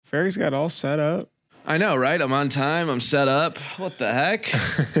Ferg's got all set up. I know, right? I'm on time. I'm set up. What the heck?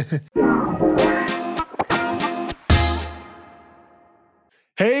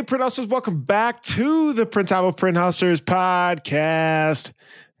 Hey, print hustlers, welcome back to the Printavo Print Hustlers podcast.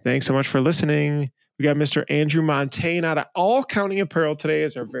 Thanks so much for listening. We got Mr. Andrew Montaigne out of All Counting Apparel today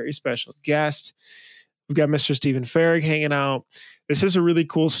as our very special guest. We've got Mr. Stephen Farrig hanging out. This is a really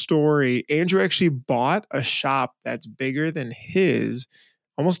cool story. Andrew actually bought a shop that's bigger than his,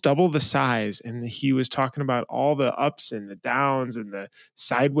 almost double the size. And he was talking about all the ups and the downs and the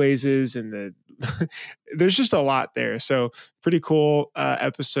sidewayses and the there's just a lot there. So pretty cool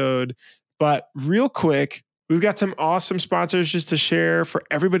episode. But real quick, we've got some awesome sponsors just to share for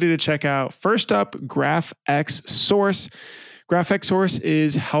everybody to check out. First up, GraphX Source. GraphX Source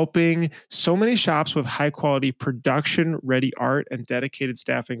is helping so many shops with high quality production ready art and dedicated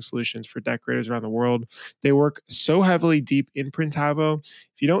staffing solutions for decorators around the world. They work so heavily deep in Printavo.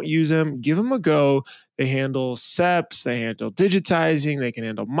 If you don't use them, give them a go. They handle SEPs, they handle digitizing, they can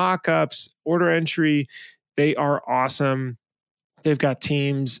handle mock-ups, order entry. They are awesome. They've got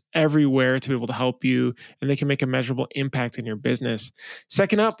teams everywhere to be able to help you, and they can make a measurable impact in your business.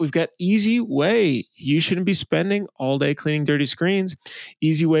 Second up, we've got Easy Way. You shouldn't be spending all day cleaning dirty screens.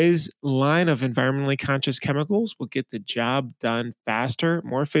 Easy Way's line of environmentally conscious chemicals will get the job done faster,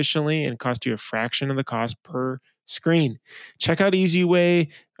 more efficiently, and cost you a fraction of the cost per screen. Check out Easy Way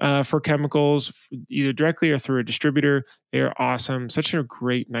for chemicals, either directly or through a distributor. They are awesome. Such a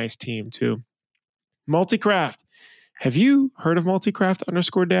great, nice team, too. Multicraft. Have you heard of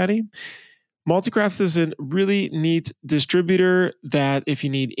Multicraft_Daddy? Multicraft is a really neat distributor that if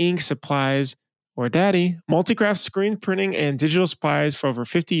you need ink, supplies, or daddy, Multicraft screen printing and digital supplies for over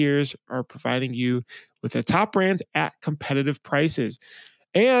 50 years are providing you with the top brands at competitive prices.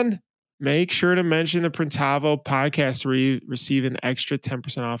 And make sure to mention the Printavo podcast where you receive an extra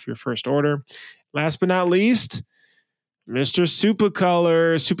 10% off your first order. Last but not least, Mr.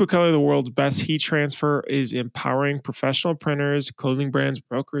 Supercolor. Supercolor, the world's best heat transfer, is empowering professional printers, clothing brands,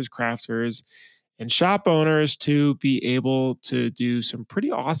 brokers, crafters, and shop owners to be able to do some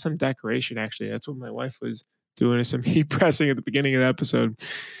pretty awesome decoration. Actually, that's what my wife was doing, some heat pressing at the beginning of the episode.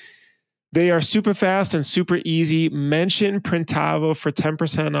 They are super fast and super easy. Mention Printavo for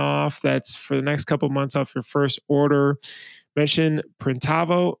 10% off. That's for the next couple months off your first order. Mention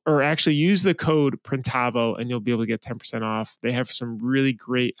Printavo, or actually use the code Printavo and you'll be able to get 10% off. They have some really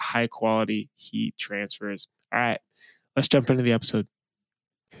great high quality heat transfers. All right, let's jump into the episode.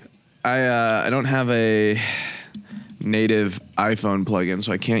 I don't have a native iPhone plugin,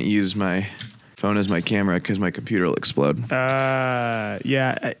 so I can't use my phone as my camera because my computer will explode.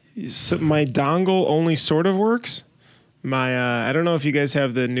 Yeah. So my dongle only sort of works. I don't know if you guys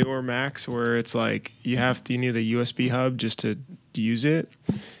have the newer Macs where it's like you need a USB hub just to use it.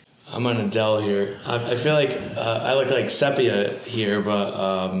 I'm on a Dell here. I feel like I look like sepia here,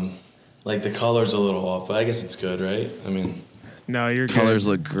 but like the color's a little off. But I guess it's good, right? I mean, no, your colors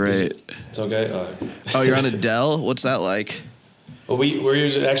look great. It's okay. Oh, you're on a Dell. What's that like? Well, we're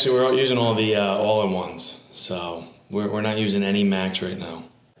using all the all-in-ones, so we're not using any Macs right now.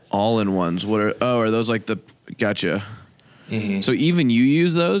 All-in-ones. Are those like the? Gotcha. Mm-hmm. So even you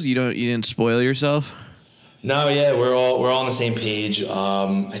use those? You didn't spoil yourself? No, yeah, we're all on the same page.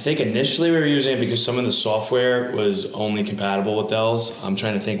 I think initially we were using it because some of the software was only compatible with Dell's. I'm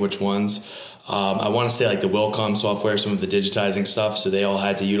trying to think which ones. I want to say like the Wilcom software, some of the digitizing stuff, so they all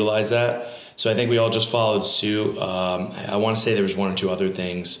had to utilize that. So I think we all just followed suit. I want to say there was one or two other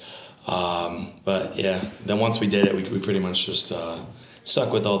things. But yeah, then once we did it, we pretty much just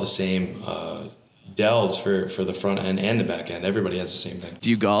stuck with all the same Dells for the front end and the back end. Everybody has the same thing. Do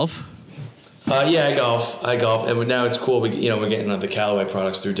you golf? Yeah, I golf, and now it's cool. We're getting the Callaway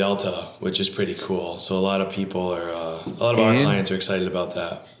products through Delta, which is pretty cool. So a lot of people a lot of our clients are excited about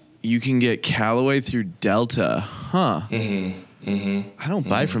that. You can get Callaway through Delta, huh? Mm-hmm. Mm-hmm. I don't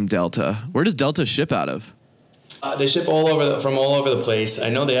buy from Delta. Where does Delta ship out of? They ship from all over the place. I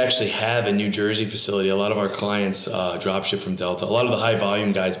know they actually have a New Jersey facility. A lot of our clients drop ship from Delta. A lot of the high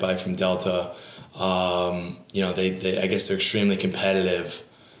volume guys buy from Delta. They I guess they're extremely competitive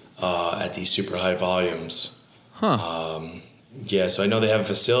at these super high volumes. Huh. So I know they have a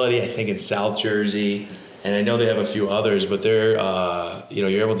facility, I think in South Jersey, and I know they have a few others, but they're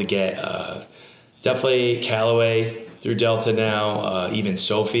you're able to get definitely Callaway through Delta now, even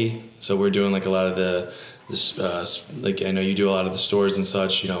Sophie. So we're doing like a lot of like I know you do a lot of the stores and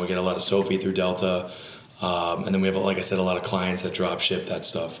such. We get a lot of Sophie through Delta, and then we have, like I said, a lot of clients that drop ship that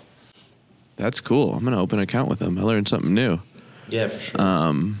stuff. That's cool. I'm gonna open an account with them. I learned something new. Yeah, for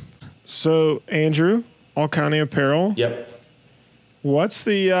sure. So Andrew, All County Apparel. Yep. What's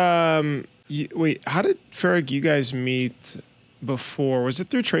the wait? How did Farag you guys meet before? Was it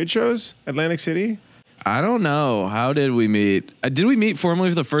through trade shows, Atlantic City? I don't know. How did we meet? Did we meet formally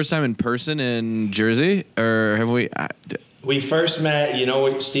for the first time in person in Jersey, or have we? We first met, you know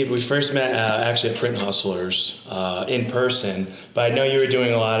what, Steve, we first met actually at Print Hustlers in person, but I know you were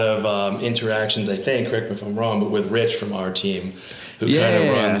doing a lot of interactions, I think, correct me if I'm wrong, but with Rich from our team, who kind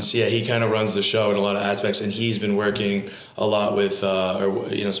of runs, he kind of runs the show in a lot of aspects, and he's been working a lot with,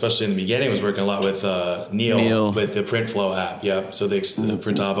 especially in the beginning, was working a lot with Neil with the PrintFlow app, so the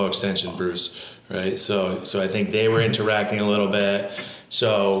Printavo extension, Bruce, right? So I think they were interacting a little bit,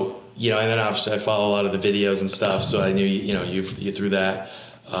 so... and then obviously I follow a lot of the videos and stuff, so I knew, you threw that,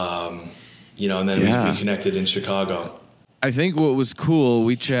 and then we connected in Chicago. I think what was cool,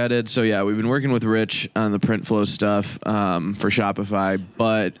 we chatted. So we've been working with Rich on the PrintFlow stuff for Shopify,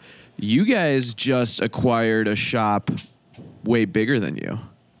 but you guys just acquired a shop way bigger than you.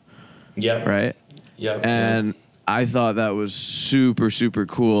 Yep. Right? Yep. And I thought that was super, super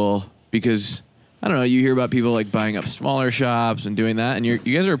cool because... I don't know, you hear about people like buying up smaller shops and doing that, and you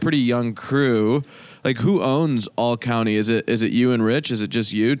guys are a pretty young crew. Like, who owns All County? Is it you and Rich? Is it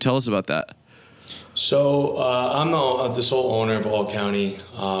just you? Tell us about that. So I'm the sole owner of All County.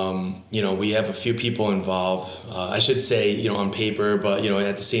 We have a few people involved. I should say, on paper, but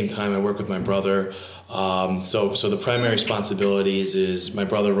at the same time, I work with my brother. So the primary responsibilities is my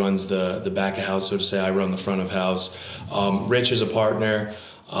brother runs the back of house, so to say. I run the front of house. Rich is a partner.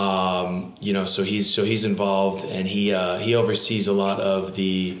 So he's involved, and he oversees a lot of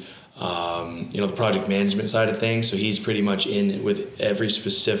the the project management side of things. So he's pretty much in with every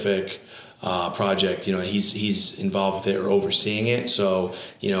specific project. He's involved with it or overseeing it. So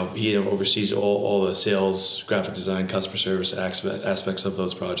he oversees all the sales, graphic design, customer service aspects of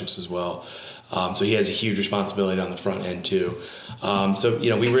those projects as well. So he has a huge responsibility on the front end too.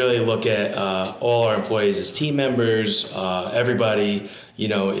 We really look at all our employees as team members. Everybody,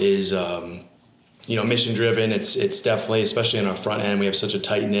 is mission driven. It's definitely, especially on our front end, we have such a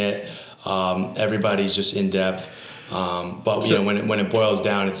tight knit. Everybody's just in depth. But when it boils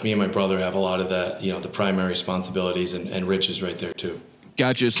down, it's me and my brother have a lot of that. The primary responsibilities, and Rich is right there too.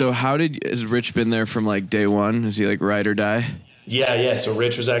 Gotcha. So has Rich been there from like day one? Is he like ride or die? Yeah. So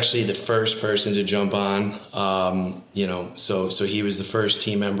Rich was actually the first person to jump on. So he was the first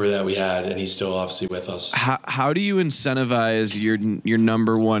team member that we had, and he's still obviously with us. How do you incentivize your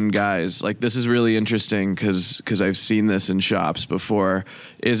number one guys? Like, this is really interesting because I've seen this in shops before.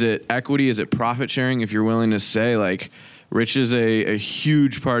 Is it equity? Is it profit sharing? If you're willing to say, like, Rich is a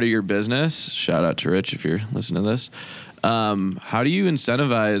huge part of your business. Shout out to Rich if you're listening to this. How do you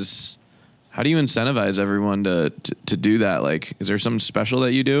incentivize everyone to do that? Like, is there something special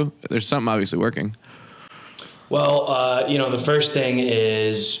that you do? There's something obviously working. Well, the first thing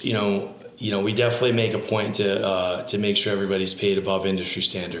is, we definitely make a point to make sure everybody's paid above industry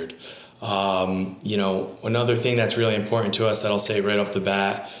standard. Another thing that's really important to us that I'll say right off the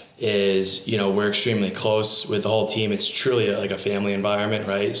bat is, we're extremely close with the whole team. It's truly like a family environment,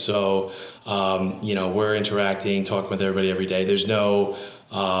 right? So, we're interacting, talking with everybody every day. There's no,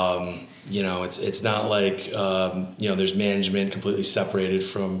 it's not like, there's management completely separated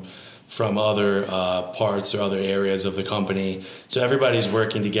from other parts or other areas of the company. So everybody's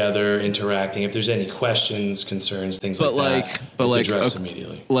working together, interacting. If there's any questions, concerns, things it's addressed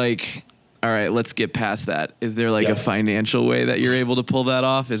immediately. All right, let's get past that. Is there a financial way that you're able to pull that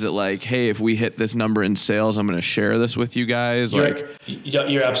off? Is it like, hey, if we hit this number in sales, I'm going to share this with you guys?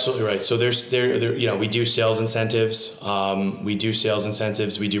 You're absolutely right. So we do sales incentives.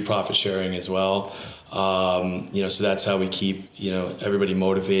 We do profit sharing as well. So that's how we keep, everybody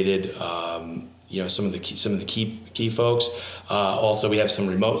motivated. Some of the key folks. Also, we have some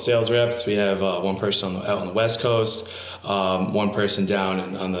remote sales reps. We have one person out on the West Coast, one person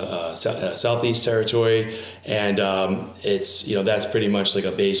down on the Southeast territory, and it's that's pretty much like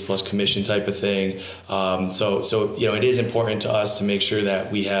a base plus commission type of thing. So it is important to us to make sure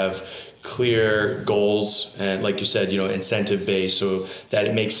that we have clear goals and, like you said, incentive based, so that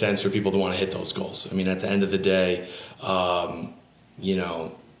it makes sense for people to want to hit those goals. I mean, at the end of the day,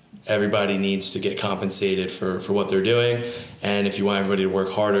 everybody needs to get compensated for what they're doing, and if you want everybody to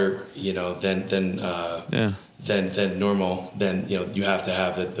work harder, than normal, then you have to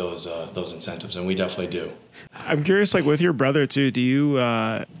have those incentives, and we definitely do. I'm curious, like with your brother too, do you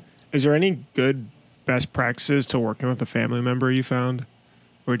is there any good best practices to working with a family member you found,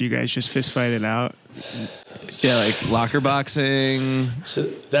 or do you guys just fist fight it out? Yeah, like locker boxing. So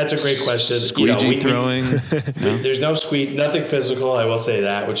that's a great question. Squeegee throwing. There's nothing physical. I will say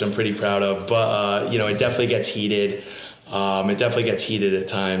that, which I'm pretty proud of. But it definitely gets heated. It definitely gets heated at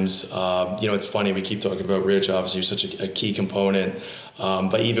times. It's funny, we keep talking about Rich, obviously you're such a key component.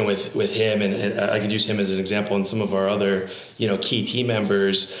 But even with him, and I could use him as an example, and some of our other, key team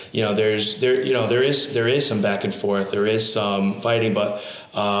members, there is some back and forth, there is some fighting, but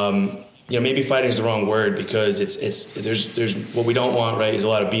maybe fighting is the wrong word, because there's what we don't want, right, is a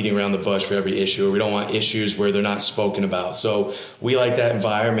lot of beating around the bush for every issue. We don't want issues where they're not spoken about. So we like that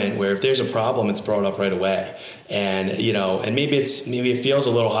environment where if there's a problem, it's brought up right away. And and maybe it feels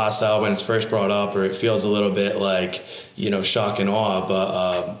a little hostile when it's first brought up, or it feels a little bit like shock and awe.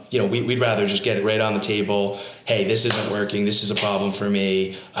 But we'd rather just get it right on the table. Hey, this isn't working. This is a problem for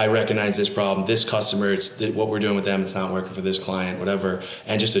me. I recognize this problem. This customer, what we're doing with them, it's not working for this client, whatever,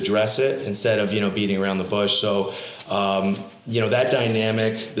 and just address it instead of beating around the bush. So that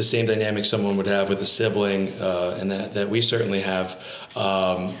dynamic, the same dynamic someone would have with a sibling, and that we certainly have.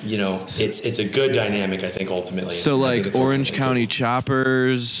 It's a good dynamic, I think, ultimately. So like Orange County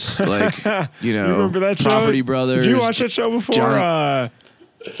Choppers, like you remember that show? Property Brothers. Did you watch that show before?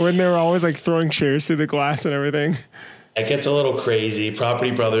 When they were always like throwing chairs through the glass and everything. It gets a little crazy. Property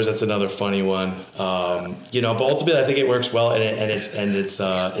Brothers, that's another funny one. But ultimately, I think it works well, and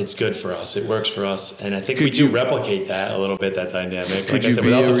it's good for us. It works for us, and I think we do replicate that a little bit. That dynamic, like I said,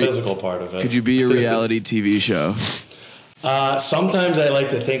 without the physical part of it. Could you be a reality TV show? Sometimes I like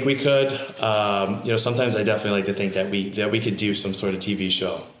to think we could. Sometimes I definitely like to think that we could do some sort of TV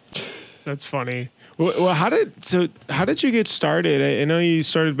show. That's funny. Well, how did you get started? I know you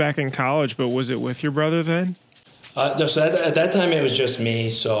started back in college, but was it with your brother then? So at that time it was just me.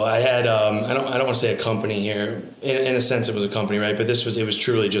 So I had I don't want to say a company here. In a sense, it was a company, right? But it was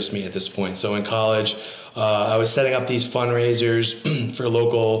truly just me at this point. So in college, I was setting up these fundraisers for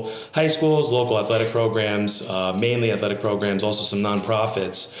local high schools, local athletic programs, mainly athletic programs, also some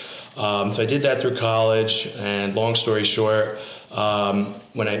nonprofits. So I did that through college. And long story short,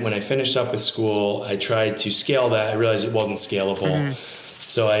 when I finished up with school, I tried to scale that. I realized it wasn't scalable. Mm-hmm.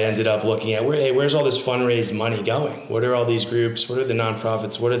 So I ended up looking at where's all this fundraised money going? What are all these groups? What are the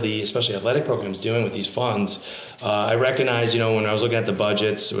nonprofits? What are the especially athletic programs doing with these funds? I recognized, when I was looking at the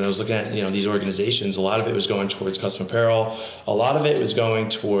budgets, when I was looking at these organizations, a lot of it was going towards custom apparel. A lot of it was going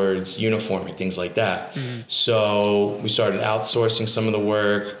towards uniforming, things like that. Mm-hmm. So we started outsourcing some of the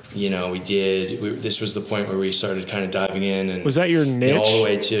work. This was the point where we started kind of diving in. And was that your niche? All the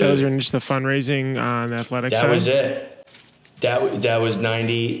way to that was your niche, the fundraising on the athletic side. That was it. That was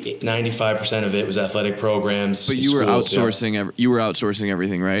 95% of it was athletic programs. But you were outsourcing. Yeah. You were outsourcing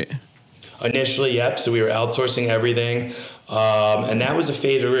everything, right? Initially, yep. So we were outsourcing everything, and that was a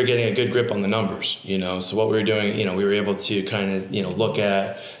phase where we were getting a good grip on the numbers. So what we were doing, we were able to kind of look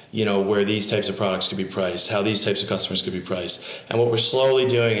at where these types of products could be priced, how these types of customers could be priced, and what we're slowly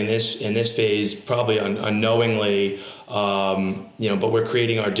doing in this phase, probably unknowingly. But we're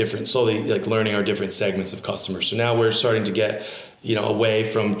creating slowly like learning our different segments of customers. So now we're starting to get, away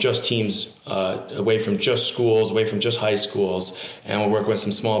from just teams, away from just schools, away from just high schools, and we're working with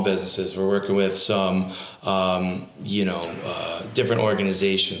some small businesses. We're working with some, different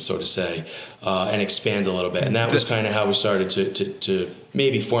organizations, so to say, and expand a little bit. And that was kind of how we started to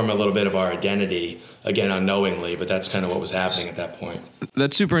maybe form a little bit of our identity. Again, unknowingly, but that's kind of what was happening at that point.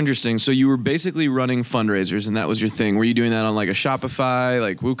 That's super interesting. So you were basically running fundraisers, and that was your thing. Were you doing that on like a Shopify,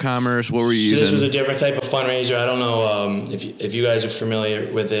 like WooCommerce? What were you using? This was a different type of fundraiser. I don't know if you guys are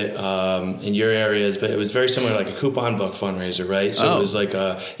familiar with it in your areas, but it was very similar, like a coupon book fundraiser, right? So It was like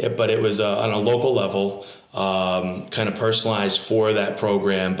it was on a local level. Kind of personalized for that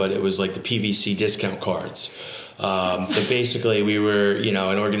program, but it was like the PVC discount cards. So basically we were,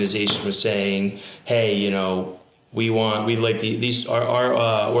 an organization was saying, hey, we like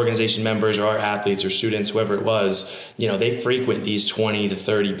our organization members or our athletes or students, whoever it was, they frequent these 20 to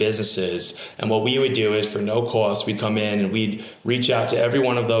 30 businesses. And what we would do is for no cost, we'd come in and we'd reach out to every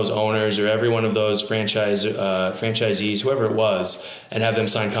one of those owners or every one of those franchisees, whoever it was, and have them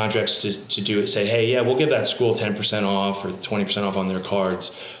sign contracts to do it. Say, hey, yeah, we'll give that school 10% off or 20% off on their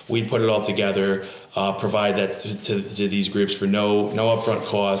cards. We'd put it all together, provide that to these groups for no upfront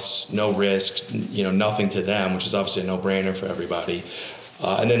costs, no risk, nothing to them, which is obviously a no-brainer for everybody.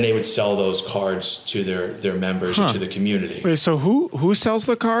 And then they would sell those cards to their members or to the community. Wait, so who sells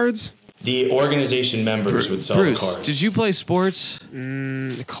the cards? The organization members would sell the cards. Did you play sports?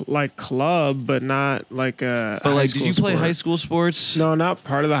 Like club, but not like a. But like, did you play high school sports? No, not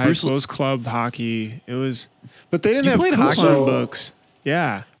part of the high school. It was club hockey. It was, but they didn't have coupon books.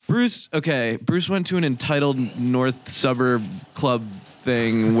 Yeah. Bruce went to an entitled North Suburb club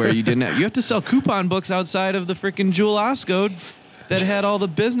thing where you have to sell coupon books outside of the freaking Jewel Osco that had all the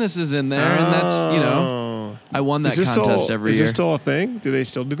businesses in there, and that's I won that contest every year. Is it still a thing? Do they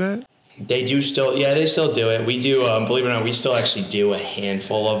still do that? They still do it. We do, believe it or not, we still actually do a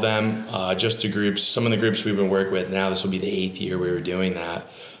handful of them, just through groups. Some of the groups we've been working with now, this will be the 8th year we were doing that.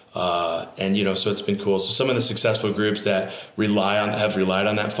 And so it's been cool. So some of the successful groups that have relied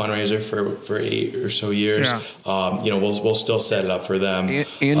on that fundraiser for 8 or so years, we'll still set it up for them.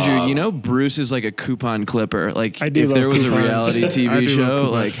 Andrew, Bruce is like a coupon clipper. Like I do if love there was coupons. a reality TV show,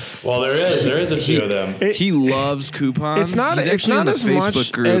 like there is a few of them. he loves coupons. It's not He's as Facebook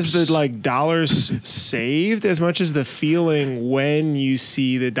much groups. as the like dollars saved as much as the feeling when you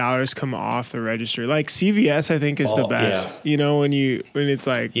see the dollars come off the register. Like CVS, I think is the best. Yeah. When it's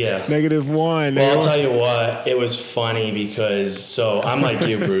like -1. Well, I'll tell you what, it was funny because I'm like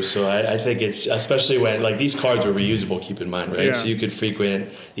you, Bruce. So I think it's especially when like these cards were reusable. Keep in mind, right? Yeah. So you could frequent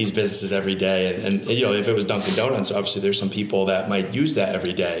these businesses every day, and if it was Dunkin' Donuts, obviously there's some people that might use that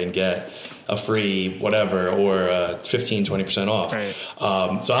every day and get a free whatever or 15-20% off.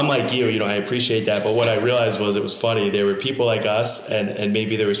 Right. So I'm like you, I appreciate that. But what I realized was it was funny. There were people like us, and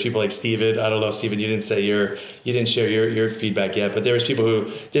maybe there was people like Steven. I don't know, Steven, you didn't share your feedback yet, but there was people who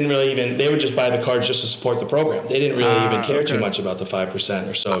didn't really they would just buy the cards just to support the program. They didn't really even care too much about the 5%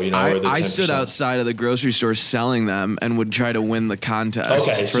 or so, or the 10%. I stood outside of the grocery store selling them and would try to win the contest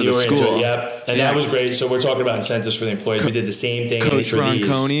Okay, so for you the were school. into it, yep. And that was great. So we're talking about incentives for the employees. We did the same thing Coach for these.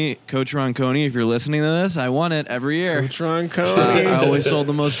 Ronconi, if you're listening to this, I won it every year. Coach Ronconi. I always sold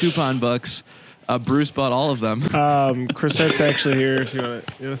the most coupon books. Bruce bought all of them. Chrisette's actually here. If you want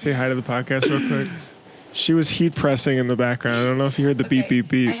to say hi to the podcast real quick. She was heat pressing in the background. I don't know if you heard the beep, beep,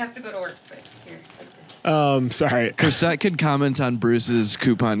 beep. I have to go to work, but here. Sorry. Chrisette could comment on Bruce's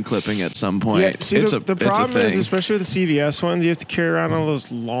coupon clipping at some point. Yeah, see, the problem is, thing. especially with the CVS ones, you have to carry around all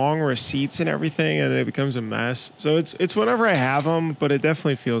those long receipts and everything, and it becomes a mess. So it's whenever I have them, but it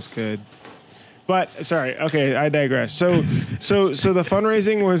definitely feels good. But sorry, okay, I digress. So the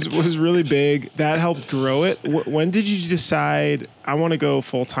fundraising was really big. That helped grow it. When did you decide I want to go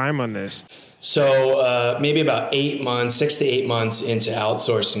full time on this? So maybe about 6 to 8 months into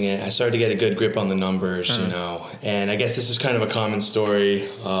outsourcing it, I started to get a good grip on the numbers, and I guess this is kind of a common story,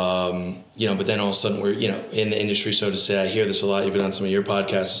 but then all of a sudden we're, in the industry, so to say. I hear this a lot, even on some of your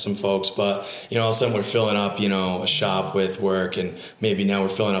podcasts with some folks, but, all of a sudden we're filling up, a shop with work, and maybe now we're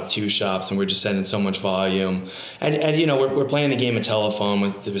filling up 2 shops and we're just sending so much volume. And we're playing the game of telephone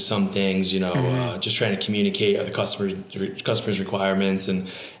with some things, just trying to communicate the customer's requirements and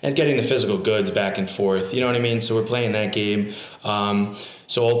getting the physical goods back and forth. You know what I mean? So we're playing that game.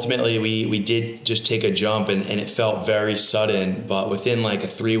 So ultimately we did just take a jump and it felt very sudden, but within like a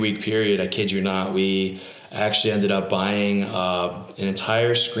 3-week period, I kid you not, we actually ended up buying an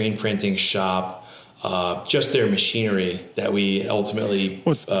entire screen printing shop, just their machinery that we ultimately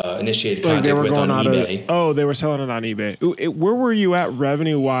initiated contact with on eBay. They were selling it on eBay. Where were you at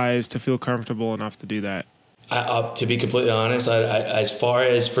revenue-wise to feel comfortable enough to do that? To be completely honest, as far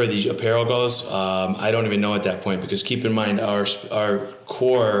as for the apparel goes, I don't even know at that point, because keep in mind our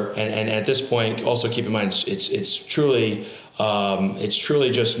core, and at this point also keep in mind it's truly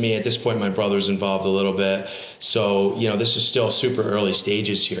just me at this point. My brother's involved a little bit, so this is still super early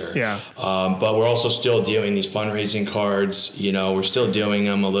stages here. Yeah. But we're also still doing these fundraising cards. We're still doing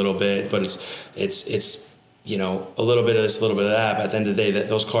them a little bit, but it's a little bit of this, a little bit of that. But at the end of the day,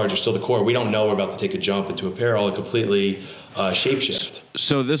 those cards are still the core. We don't know we're about to take a jump into apparel, a completely shapeshift.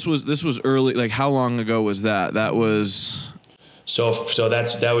 So this was early. Like, how long ago was that? That was. So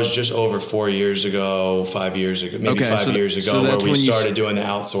that was just over 4 years ago, 5 years ago, maybe 5 years ago, where we started doing the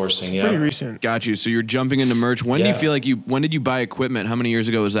outsourcing. Yeah, pretty recent. Got you. So you're jumping into merch. When do you feel like when did you buy equipment? How many years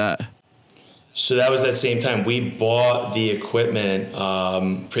ago was that? So that was that same time we bought the equipment.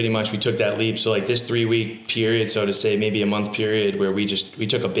 Pretty much we took that leap. So like this 3-week period, so to say, maybe a month period, where we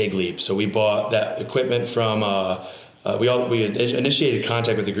took a big leap. So we bought that equipment from. We initiated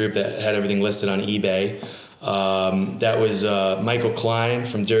contact with the group that had everything listed on eBay. That was Michael Klein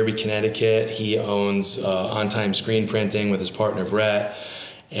from Derby, Connecticut. He owns On Time Screen Printing with his partner Brett,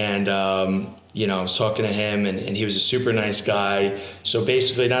 and I was talking to him, and he was a super nice guy. So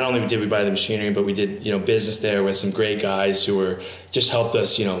basically, not only did we buy the machinery, but we did business there with some great guys who were just helped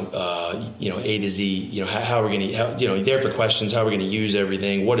us A to Z. How we're gonna there for questions. How we're gonna use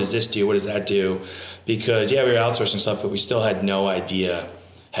everything. What does this do? What does that do? Because we were outsourcing stuff, but we still had no idea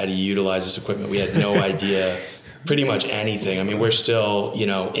how to utilize this equipment. We had no idea pretty much anything. I mean, we're still,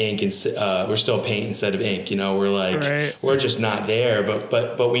 ink and we're still paint instead of ink. We're like, We're just not there.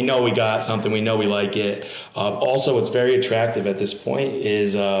 But we know we got something. We know we like it. Also, what's very attractive at this point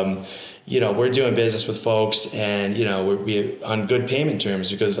is, we're doing business with folks, and we're on good payment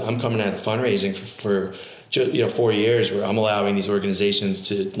terms, because I'm coming out of fundraising for 4 years where I'm allowing these organizations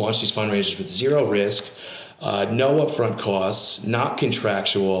to launch these fundraisers with zero risk, no upfront costs, not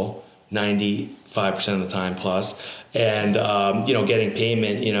contractual, 95% of the time plus, and getting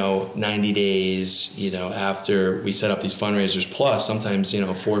payment 90 days after we set up these fundraisers, plus sometimes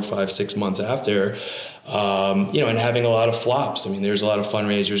 4, 5, 6 months after, and having a lot of flops. I mean, there's a lot of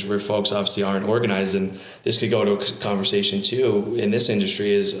fundraisers where folks obviously aren't organized, and this could go to a conversation too in this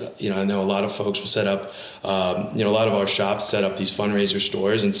industry is, I know a lot of folks will set up, a lot of our shops set up these fundraiser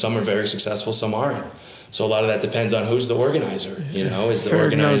stores, and some are very successful, some aren't. So a lot of that depends on who's the organizer, is the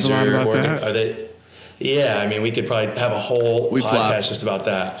organizer, are they? Yeah, I mean, we could probably have a whole podcast just about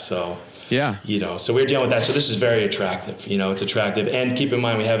that. So, yeah, so we're dealing with that. So this is very attractive. It's attractive. And keep in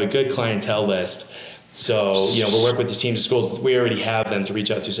mind, we have a good clientele list. So, we'll work with these teams of schools. We already have them to reach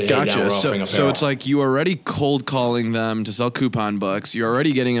out to say, hey, now we're offering apparel. So it's like you already cold calling them to sell coupon books. You're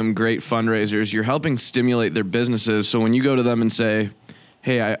already getting them great fundraisers. You're helping stimulate their businesses. So when you go to them and say,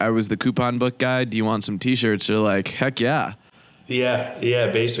 hey, I was the coupon book guy, do you want some T-shirts? They're like, heck yeah.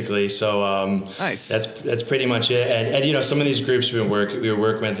 Yeah, basically. So nice. That's pretty much it. And some of these groups we were working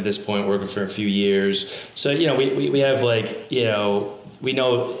with at this point, working for a few years. So we have we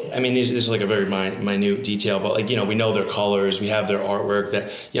know. I mean, this is like a very minute detail, but we know their colors. We have their artwork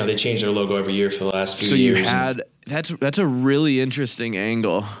that they change their logo every year for the last few years. So you had that's a really interesting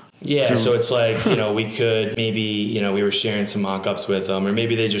angle. Yeah, so it's like, we could maybe, we were sharing some mock-ups with them, or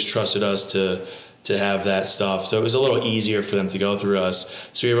maybe they just trusted us to have that stuff. So it was a little easier for them to go through us.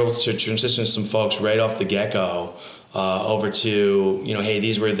 So we were able to transition some folks right off the get-go over to, hey,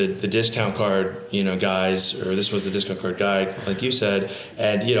 these were the discount card, guys, or this was the discount card guy, like you said.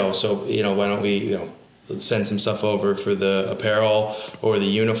 And, so, why don't we, send some stuff over for the apparel or the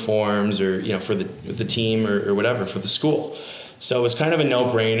uniforms or, for the team or whatever, for the school. So it was kind of a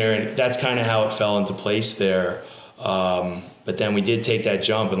no-brainer, and that's kind of how it fell into place there. But then we did take that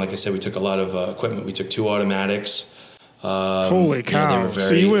jump, and like I said, we took a lot of equipment. We took 2 automatics. Holy cow!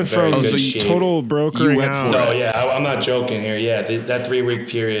 So you went from total brokering out. No, yeah, I'm not joking here. Yeah, that 3-week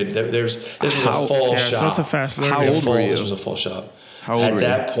period, this was a full shop. So that's a fast learning. How old were you? This was a full shop. How old were you?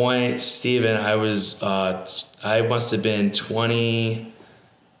 At that point, Steven, I was, I must have been 21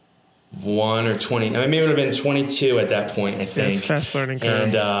 or 20. I mean, maybe it would have been 22 at that point, I think. Yeah, it's a fast learning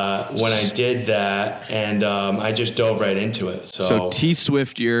curve. And when I did that, and I just dove right into it. So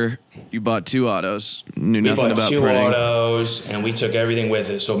T-Swift year, you bought 2 autos, knew nothing about printing. We bought 2 autos, and we took everything with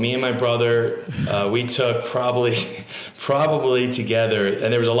it. So me and my brother, we took probably together,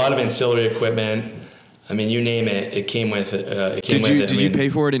 and there was a lot of ancillary equipment. I mean, you name it, it came with it. Did you pay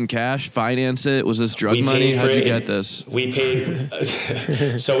for it in cash, finance it? Was this drug money? How'd you get this? We paid,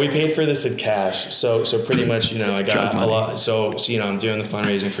 so we paid for this in cash. So pretty much, I got a lot. So I'm doing the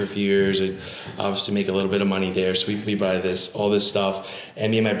fundraising for a few years. I obviously make a little bit of money there. So we buy all this stuff,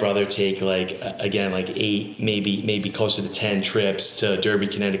 and me and my brother take 8, maybe closer to 10 trips to Derby,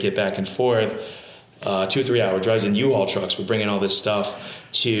 Connecticut, back and forth. 2 or 3 hour drives in U-Haul trucks. We're bringing all this stuff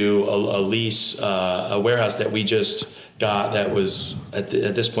to a warehouse that we just got that was at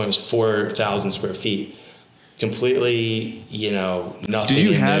this point was 4,000 square feet. Completely, nothing. Did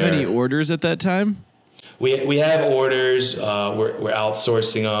you have there. any orders at that time? We have orders. We're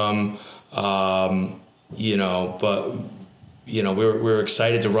outsourcing them. But we were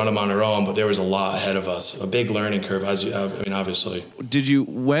excited to run them on our own, but there was a lot ahead of us, a big learning curve. Obviously.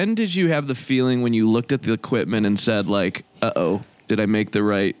 When did you have the feeling when you looked at the equipment and said, like, uh-oh, did I make the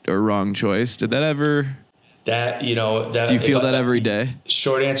right or wrong choice? Did that ever? Do you feel that every day?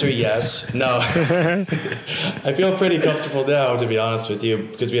 Short answer, yes. No. I feel pretty comfortable now, to be honest with you,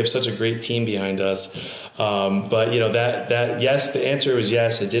 because we have such a great team behind us. But yes, the answer was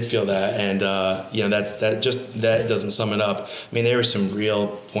yes. I did feel that, and that doesn't sum it up. I mean, there were some real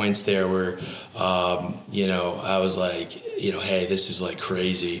points there where, I was like, hey, this is like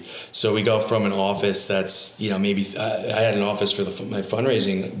crazy. So we go from an office that's, maybe I had an office for my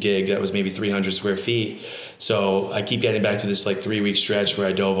fundraising gig that was maybe 300 square feet. So I keep getting back to this 3-week stretch where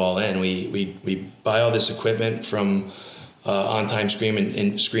I dove all in. We buy all this equipment from On Time Screen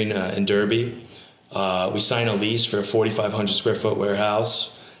in Derby. We sign a lease for a 4,500 square foot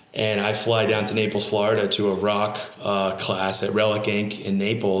warehouse, and I fly down to Naples, Florida, to a rock class at Relic Inc. in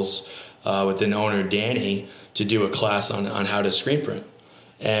Naples with an owner, Danny, to do a class on how to screen print.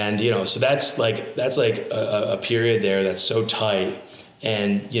 And so that's a period there that's so tight.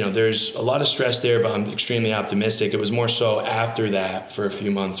 And, there's a lot of stress there, but I'm extremely optimistic. It was more so after that for a few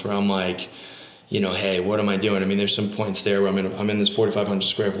months where I'm like, hey, what am I doing? I mean, there's some points there where I'm in this 4,500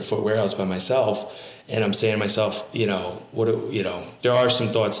 square foot warehouse by myself, and I'm saying to myself, there are some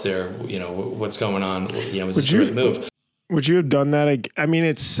thoughts there, what's going on? Is this the right move? Would you have done that? I mean,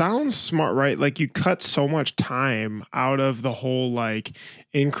 it sounds smart, right? Like you cut so much time out of the whole like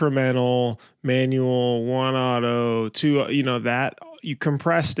incremental manual, one auto, two, that you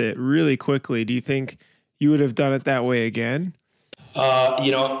compressed it really quickly. Do you think you would have done it that way again?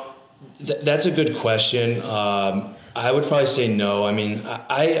 That's a good question. I would probably say no. I mean,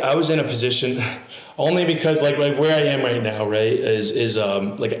 I was in a position only because like where I am right now, right, is I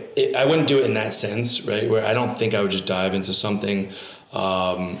wouldn't do it in that sense, right, where I don't think I would just dive into something,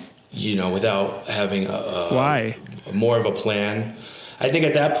 without having Why? More of a plan. I think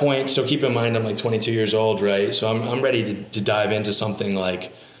at that point, so keep in mind I'm like 22 years old, right? So I'm ready to dive into something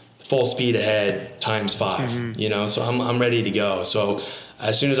like full speed ahead times 5, so I'm ready to go. So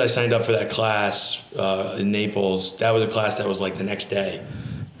as soon as I signed up for that class in Naples, that was a class that was like the next day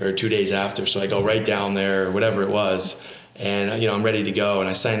or 2 days after. So I go right down there or whatever it was, and I'm ready to go. And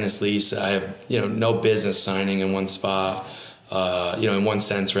I sign this lease. I have no business signing in one spot, in one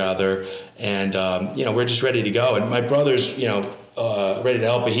sense rather. And we're just ready to go. And my brother's ready to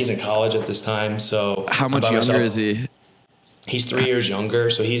help, but he's in college at this time. So how much younger is he? He's 3 years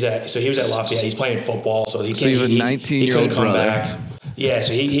younger, so he was at Lafayette. He's playing football, so he can't. So you have a 19-year-old come brother. back. Yeah,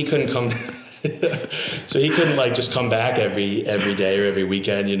 so he couldn't come. So he couldn't like just come back every day or every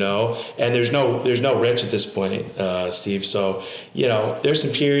weekend, And there's no Rich at this point, Steve. So there's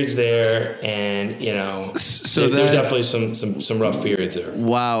some periods there, and there's definitely some rough periods there.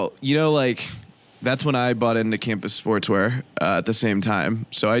 Wow, that's when I bought into campus sportswear at the same time.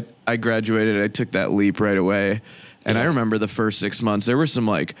 So I graduated. I took that leap right away. And I remember the first 6 months, there were some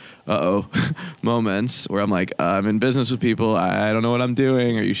like, moments where I'm like, I'm in business with people. I don't know what I'm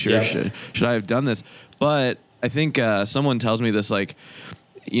doing. Are you sure? Yeah. Should I have done this? But I think someone tells me this, like,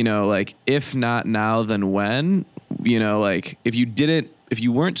 if not now, then when? If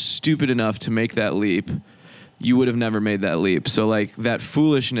you weren't stupid enough to make that leap, you would have never made that leap. So like that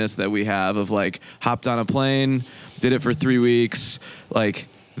foolishness that we have of like hopped on a plane, did it for 3 weeks, like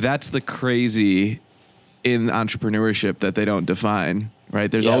that's the crazy in entrepreneurship that they don't define,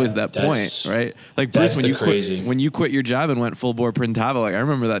 right? There's always that point, right? Like Bruce, when you quit your job and went full bore Printavo, like I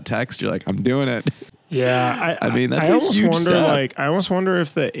remember that text. You're like, I'm doing it. Yeah, I mean that's a huge step. I almost wonder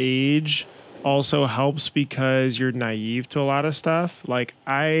if the age also helps because you're naive to a lot of stuff. Like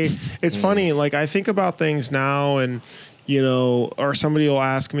it's funny. Like I think about things now, and or somebody will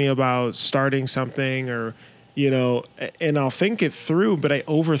ask me about starting something or. And I'll think it through, but I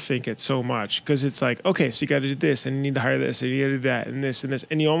overthink it so much because it's like, okay, so you got to do this and you need to hire this and you got to do that and this and this.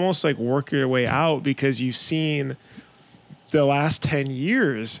 And you almost like work your way out because you've seen the last 10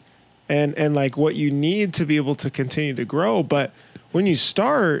 years and like what you need to be able to continue to grow. But when you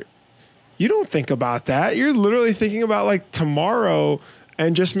start, you don't think about that. You're literally thinking about like tomorrow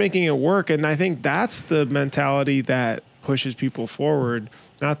and just making it work. And I think that's the mentality that pushes people forward,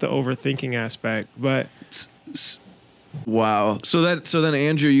 not the overthinking aspect, but wow. So then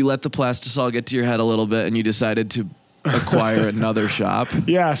Andrew, you let the plastisol get to your head a little bit and you decided to acquire another shop.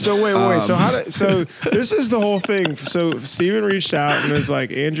 Yeah. So wait. So this is the whole thing. So Steven reached out and was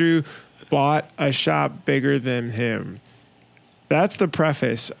like, Andrew bought a shop bigger than him. That's the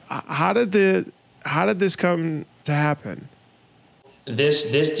preface. How did this come to happen?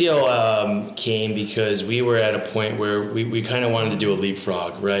 This deal came because we were at a point where we kind of wanted to do a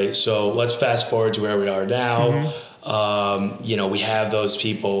leapfrog, right? So let's fast forward to where we are now. We have those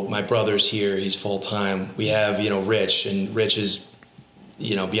people. My brother's here; he's full time. We have Rich, and Rich is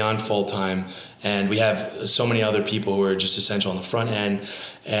beyond full time, and we have so many other people who are just essential on the front end.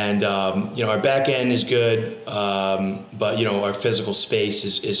 And our back end is good, but our physical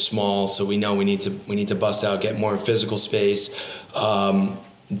space is small, so we know we need to bust out, get more physical space.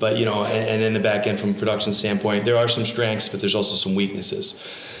 But and in the back end from a production standpoint, there are some strengths, but there's also some weaknesses.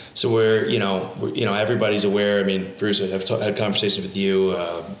 So we're everybody's aware. I mean, Bruce, I've had conversations with you.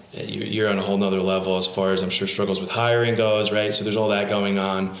 You're on a whole nother level as far as I'm sure struggles with hiring goes, right? So there's all that going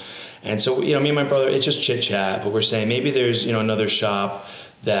on. And so, me and my brother, it's just chit chat, but we're saying maybe there's, another shop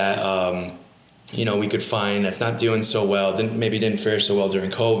that, we could find that's not doing so well, didn't fare so well during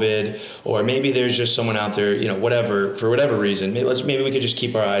COVID, or maybe there's just someone out there, for whatever reason, maybe we could just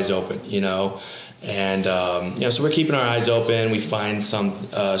keep our eyes open, and, so we're keeping our eyes open. We find some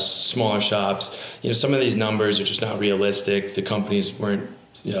smaller shops. Some of these numbers are just not realistic. The companies weren't,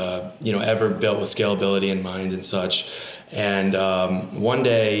 ever built with scalability in mind and such. And one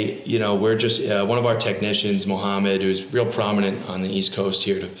day, we're just one of our technicians, Mohammed, who's real prominent on the East Coast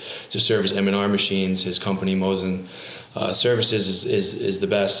here to service M&R machines. His company, Mosin Services, is the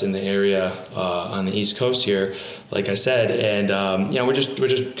best in the area on the East Coast here, like I said. And we're just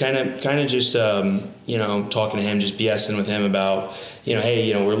kind of talking to him, just BSing with him about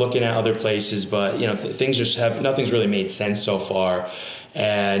hey, we're looking at other places, but things just nothing's really made sense so far.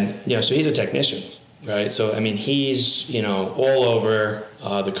 And so he's a technician. Right. So, I mean, he's, all over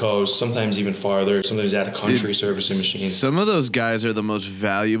the coast, sometimes even farther, sometimes out of country servicing machines. Some of those guys are the most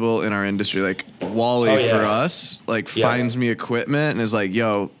valuable in our industry. Like Wally for us, finds me equipment and is like,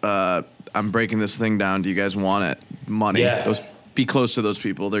 yo, I'm breaking this thing down. Do you guys want it? Money. Yeah. Be close to those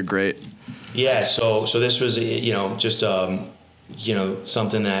people. They're great. Yeah. So this was, just,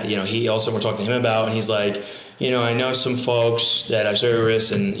 something that, he also, we're talking to him about, and he's like, I know some folks that I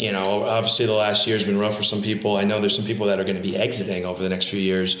service, and, obviously the last year has been rough for some people. I know there's some people that are going to be exiting over the next few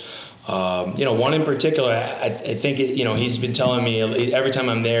years. One in particular, I think, he's been telling me every time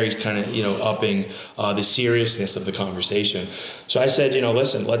I'm there, he's kind of, upping the seriousness of the conversation. So I said,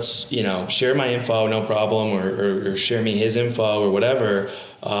 listen, let's, share my info, no problem, or share me his info or whatever.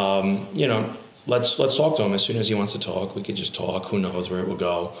 Let's talk to him as soon as he wants to talk. We could just talk. Who knows where it will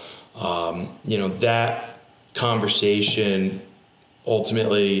go. That conversation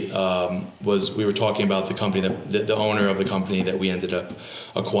ultimately we were talking about the company that the owner of the company that we ended up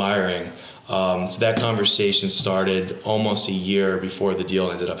acquiring. So that conversation started almost a year before the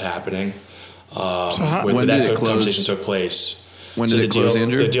deal ended up happening. When did it close? Conversation took place. When did it close,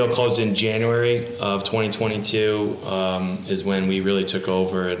 Andrew? The deal closed in January of 2022 is when we really took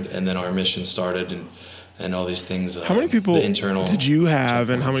over, and then our mission started, and all these things. How many people did you have,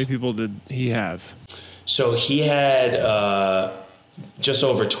 and how many people did he have? So he had just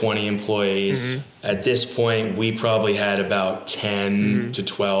over 20 employees. Mm-hmm. At this point, we probably had about 10 to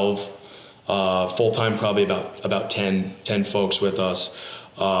 12. Full-time, probably about 10 folks with us.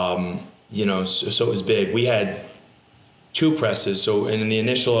 So it was big. We had 2 presses. So in the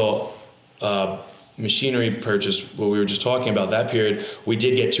initial machinery purchase, what we were just talking about, that period, we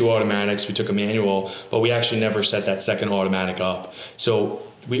did get 2 automatics. We took a manual, but we actually never set that second automatic up. So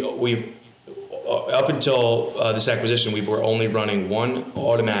we've up until this acquisition, we were only running 1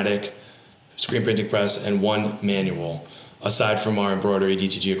 automatic screen printing press and 1 manual, aside from our embroidery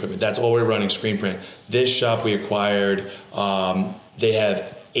DTG equipment. That's all we're running, screen print. This shop we acquired, they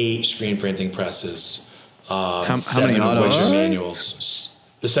have 8 screen printing presses. How many autos? Which are manuals.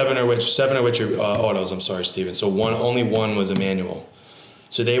 The 7 of which are autos. I'm sorry, Steven. So only one was a manual.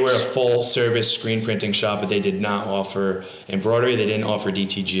 So they were a full service screen printing shop, but they did not offer embroidery. They didn't offer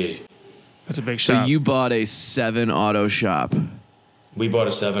DTG. That's a big shop. So you bought a 7 auto shop. We bought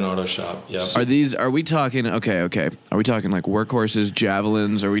a 7 auto shop. Yeah. Are we talking? Okay. Are we talking like workhorses,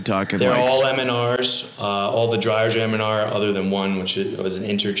 javelins? Are we talking? They're all M&Rs. All the dryers are M&R, other than one, which was an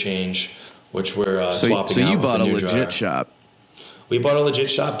interchange, which we're swapping out. So you bought a legit dryer. shop. We bought a legit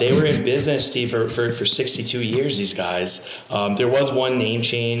shop. They were in business, Steve, for 62 years, these guys. There was one name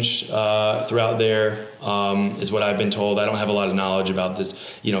change throughout there, is what I've been told. I don't have a lot of knowledge about this,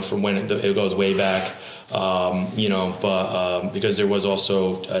 from when it goes way back, but because there was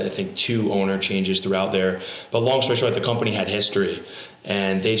also, I think, 2 owner changes throughout there. But long story short, the company had history.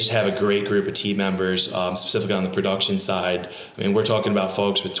 And they just have a great group of team members, specifically on the production side. I mean, we're talking about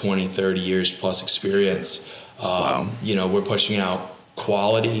folks with 20, 30 years plus experience. Wow. We're pushing out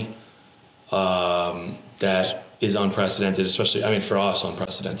quality that is unprecedented, especially, for us,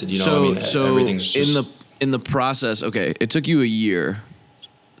 unprecedented. So everything's just... in the process, okay, it took you a year.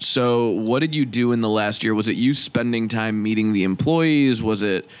 So what did you do in the last year? Was it you spending time meeting the employees? Was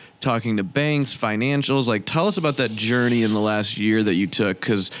it talking to banks, financials? Like, tell us about that journey in the last year that you took,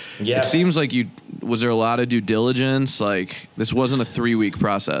 because it seems like was there a lot of due diligence? Like, this wasn't a 3-week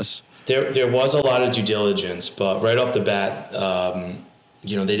process. There was a lot of due diligence, but right off the bat,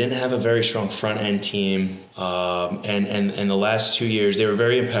 they didn't have a very strong front end team, and the last 2 years they were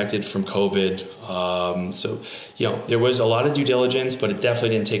very impacted from COVID. So there was a lot of due diligence, but it definitely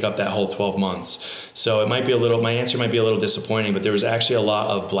didn't take up that whole 12 months. So my answer might be a little disappointing, but there was actually a lot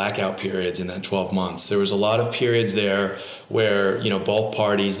of blackout periods in that 12 months. There was a lot of periods there where both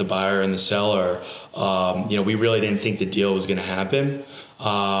parties, the buyer and the seller, we really didn't think the deal was going to happen.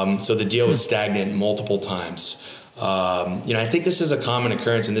 So the deal was stagnant multiple times. I think this is a common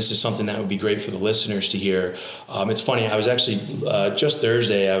occurrence, and this is something that would be great for the listeners to hear. It's funny, I was actually, just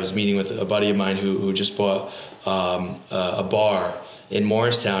Thursday, I was meeting with a buddy of mine who just bought a bar in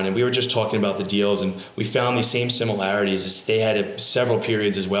Morristown, and we were just talking about the deals, and we found these same similarities. As they had several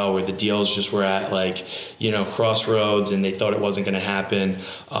periods as well where the deals just were at like, crossroads, and they thought it wasn't going to happen.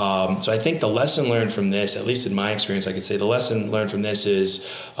 So I think the lesson learned from this, at least in my experience, I could say the lesson learned from this is,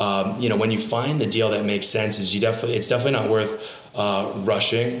 when you find the deal that makes sense, is it's definitely not worth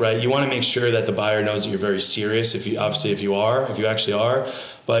rushing, right? You want to make sure that the buyer knows that you're very serious. If you actually are,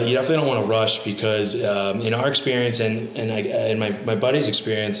 but you definitely don't want to rush, because in our experience and my buddy's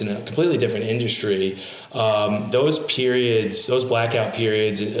experience in a completely different industry, those blackout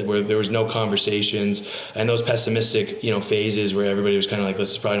periods where there was no conversations, and those pessimistic, phases where everybody was kind of like,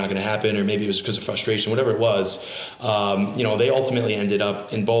 this is probably not going to happen, or maybe it was because of frustration, whatever it was, they ultimately ended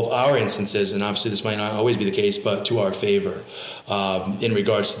up in both our instances, and obviously this might not always be the case, but to our favor in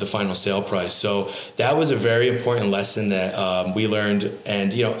regards to the final sale price. So that was a very important lesson that we learned,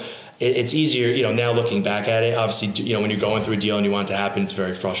 and it's easier, now looking back at it. Obviously, when you're going through a deal and you want it to happen, it's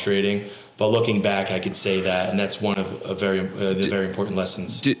very frustrating. But looking back, I could say that, and that's one of the very important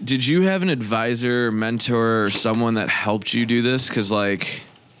lessons. Did you have an advisor, mentor, or someone that helped you do this? Because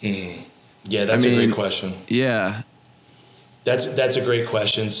yeah, that's a great question. Yeah, that's a great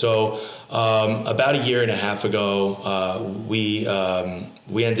question. So about a year and a half ago, we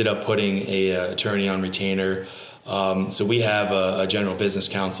ended up putting a attorney on retainer. So we have a general business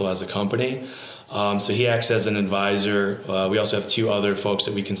counsel as a company. So he acts as an advisor. We also have two other folks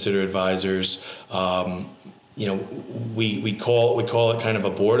that we consider advisors. We call it kind of a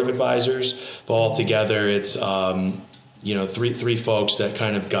board of advisors, but altogether it's three folks that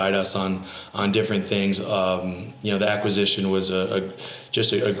kind of guide us on different things. The acquisition was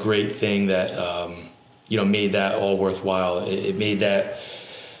just a great thing that made that all worthwhile. It made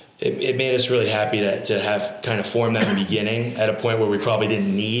us really happy to have kind of formed that in the beginning at a point where we probably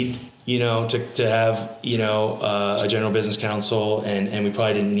didn't need to have a general business counsel, and we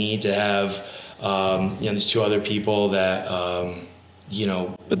probably didn't need to have these two other people that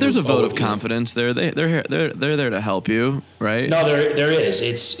But there's a vote of confidence there. They're there to help you, right? No, there is.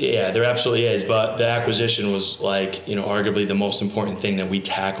 There absolutely is. But the acquisition was arguably the most important thing that we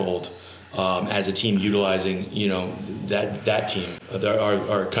tackled as a team, utilizing that team,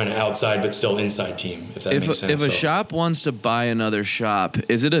 our kind of outside but still inside team, if that makes sense. If a shop wants to buy another shop,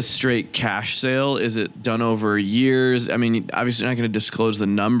 is it a straight cash sale? Is it done over years? I mean, obviously not going to disclose the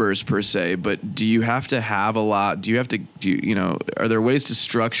numbers per se, but do you have to have a lot? Are there ways to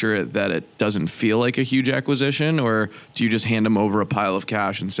structure it that it doesn't feel like a huge acquisition, or do you just hand them over a pile of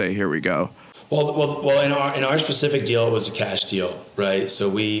cash and say, here we go? Well, in our specific deal, it was a cash deal, right? So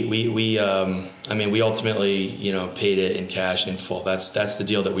we ultimately paid it in cash in full. That's the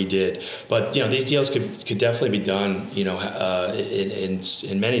deal that we did. But these deals could definitely be done in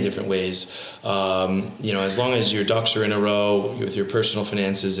many different ways. As long as your ducks are in a row with your personal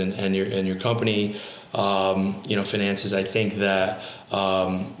finances and your company finances, I think that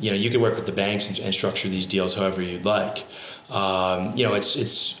you could work with the banks and structure these deals however you'd like.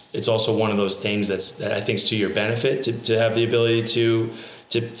 It's also one of those things that I think is to your benefit to have the ability to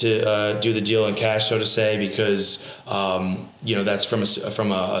do the deal in cash, so to say, because that's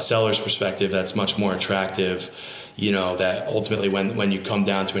from a seller's perspective, that's much more attractive. That ultimately when you come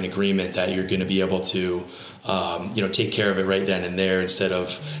down to an agreement, that you're going to be able to take care of it right then and there, instead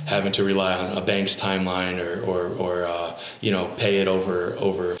of having to rely on a bank's timeline or pay it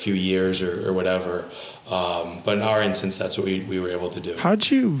over a few years or whatever. But in our instance, that's what we were able to do. How'd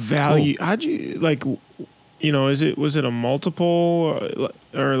you value? Cool. How'd you was it a multiple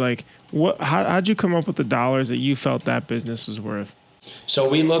or like what? How'd you come up with the dollars that you felt that business was worth? So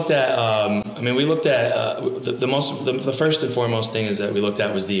we looked at. The first and foremost thing is that we looked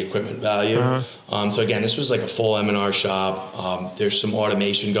at was the equipment value. Uh-huh. So again, this was like a full M&R shop. There's some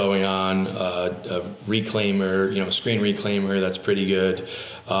automation going on, a reclaimer, screen reclaimer that's pretty good.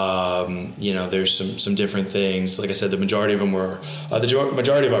 There's some different things. Like I said, the majority of them were the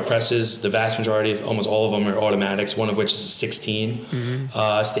majority of our presses. The vast majority of almost all of them are automatics. One of which is a 16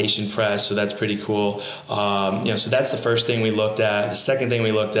 station press. So that's pretty cool. So that's the first thing we looked at. The second thing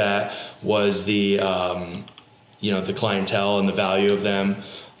we looked at was the clientele and the value of them.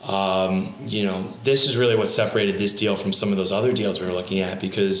 This is really what separated this deal from some of those other deals we were looking at,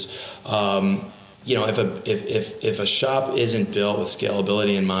 because if a shop isn't built with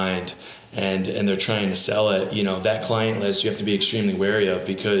scalability in mind and they're trying to sell it, that client list you have to be extremely wary of,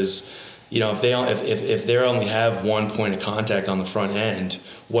 because if they only have one point of contact on the front end,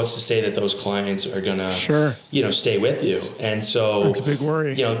 what's to say that those clients are gonna stay with you? And so that's a big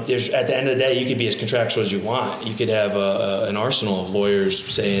worry. There's, at the end of the day, you could be as contractual as you want. You could have an arsenal of lawyers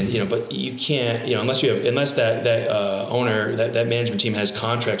saying, but you can't, unless that owner, that management team has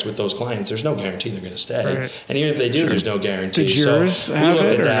contracts with those clients, there's no guarantee they're going to stay. Right. And even if they do, there's no guarantee. Did yours have we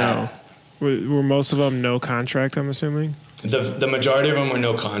looked it at or that. No? Were most of them no contract, I'm assuming? The majority of them were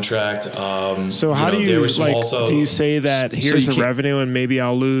no contract. So how do you do you say that here's the revenue and maybe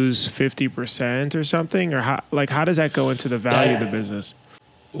I'll lose 50% or something, or how does that go into the value of the business?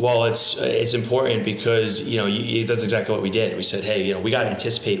 Well, it's important because that's exactly what we did. We said, hey, we got to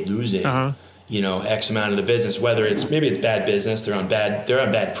anticipate losing X amount of the business, whether it's bad business, they're on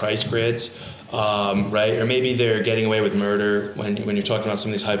bad price grids. Right, or maybe they're getting away with murder. When you're talking about some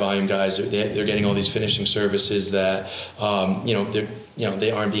of these high volume guys, they're getting all these finishing services that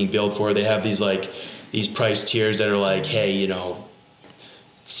they aren't being billed for. They have these price tiers that are like, hey,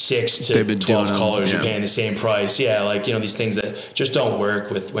 6 to 12 callers, you're paying the same price. Yeah, these things that just don't work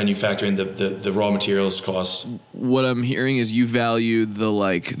when you factor in the raw materials costs. What I'm hearing is you value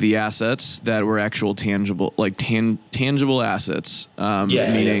the assets that were actual tangible, tangible assets.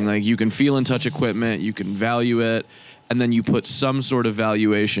 Meaning you can feel and touch equipment, you can value it, and then you put some sort of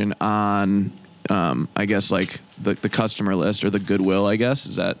valuation on, I guess the customer list or the goodwill. I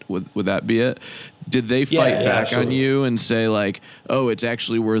guess would that be it? Did they fight back absolutely. On you and say it's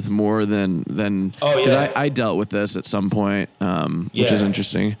actually worth more than? Because I dealt with this at some point, which is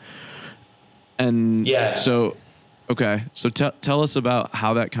interesting. And so tell us about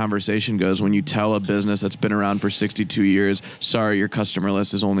how that conversation goes when you tell a business that's been around for 62 years, sorry, your customer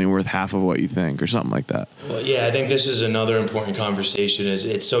list is only worth half of what you think, or something like that. Well, I think this is another important conversation.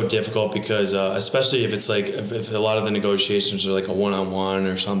 It's so difficult because especially if it's if a lot of the negotiations are a one-on-one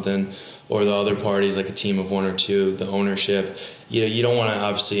or something, or the other parties a team of one or two, the ownership, you don't want to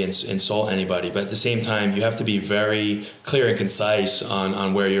obviously insult anybody, but at the same time you have to be very clear and concise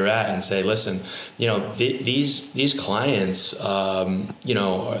on where you're at and say, listen, these clients,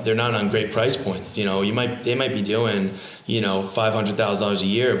 they're not on great price points. They might be doing $500,000 a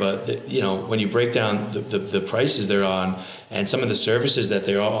year, but when you break down the prices they're on and some of the services that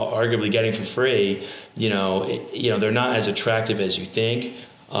they're arguably getting for free, they're not as attractive as you think.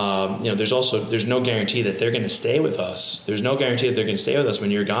 There's no guarantee that they're going to stay with us. There's no guarantee that they're going to stay with us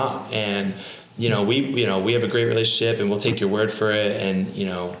when you're gone. And, we have a great relationship and we'll take your word for it. And,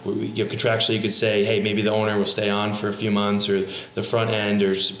 contractually you could say, hey, maybe the owner will stay on for a few months, or the front end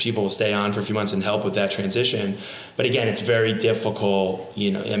or people will stay on for a few months and help with that transition. But again, it's very difficult,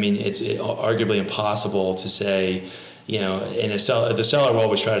 it's arguably impossible to say, in the seller will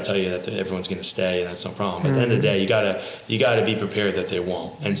always try to tell you that everyone's going to stay, and that's no problem. At the end of the day, you gotta be prepared that they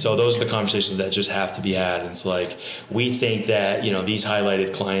won't. And so those are the conversations that just have to be had. And it's we think that these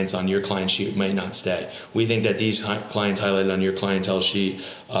highlighted clients on your client sheet might not stay. We think that these clients highlighted on your clientele sheet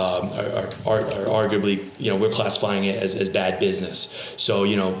are arguably we're classifying it as bad business. So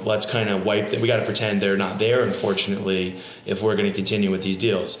let's kind of wipe that. We got to pretend they're not there, unfortunately, if we're going to continue with these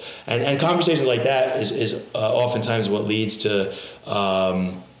deals. And conversations like that is oftentimes what leads to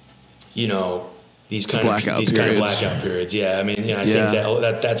these kind of blackout periods. I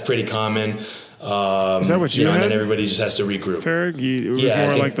think that's pretty common. Is that what you had? And then everybody just has to regroup.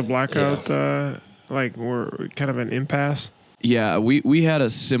 More like the blackout, we're kind of an impasse. Yeah, we had a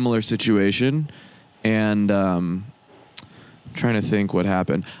similar situation, and trying to think what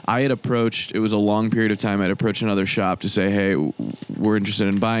happened. I had approached, it was a long period of time, I'd approached another shop to say, hey, we're interested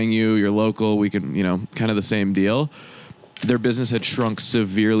in buying you, you're local, we can, kind of the same deal. Their business had shrunk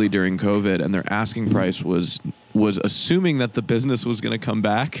severely during COVID, and their asking price was assuming that the business was going to come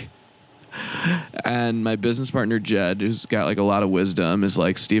back. And my business partner, Jed, who's got a lot of wisdom, is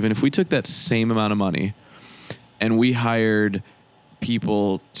like, Steven, if we took that same amount of money and we hired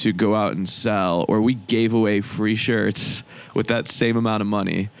people to go out and sell, or we gave away free shirts with that same amount of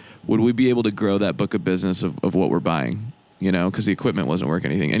money, would we be able to grow that book of business of what we're buying? Because the equipment wasn't worth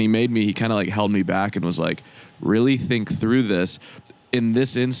anything. And he kind of held me back and was like, really think through this. In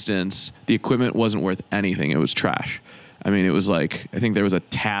this instance, the equipment wasn't worth anything. It was trash. It was I think there was a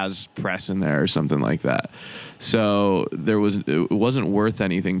Taz press in there or something like that. So it wasn't worth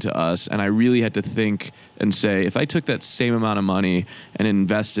anything to us. And I really had to think and say, if I took that same amount of money and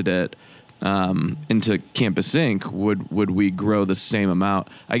invested it into Campus Inc., would we grow the same amount?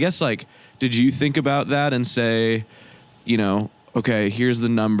 I guess did you think about that and say, okay, here's the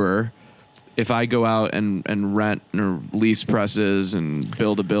number. If I go out and rent or lease presses and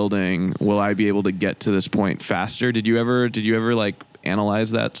build a building, will I be able to get to this point faster? Did you ever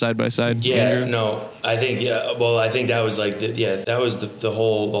analyze that side by side? Yeah, Andrew? no, I think, well, I think that was like, that was the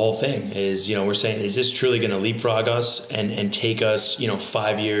whole thing is, we're saying, is this truly going to leapfrog us and take us,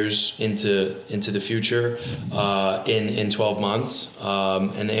 5 years into the future, in 12 months?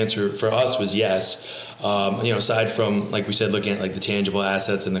 And the answer for us was yes. Aside from, like we said, looking at like the tangible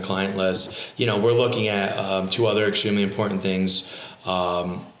assets and the client list, we're looking at, two other extremely important things.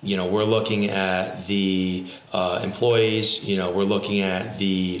 We're looking at the employees, we're looking at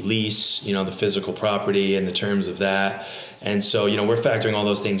the lease, the physical property and the terms of that. And so, we're factoring all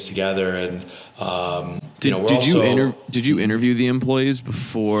those things together. And, did you interview the employees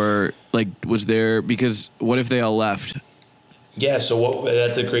before, like, was there, because what if they all left? Yeah, that's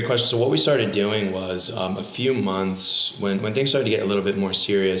a great question. So what we started doing was a few months when things started to get a little bit more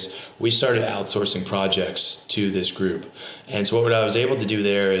serious, we started outsourcing projects to this group. And so what I was able to do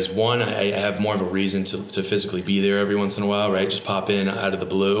there is, one, I have more of a reason to physically be there every once in a while, right? Just pop in out of the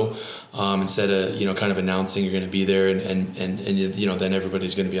blue, instead of, kind of announcing you're going to be there and then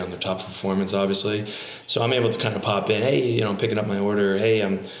everybody's going to be on their top performance, obviously. So I'm able to kind of pop in, hey, I'm picking up my order. Hey,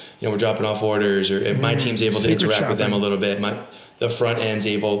 we're dropping off orders, or my team's able to interact with them a little bit. The front end's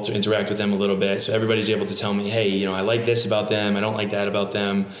able to interact with them a little bit. So everybody's able to tell me, hey, I like this about them. I don't like that about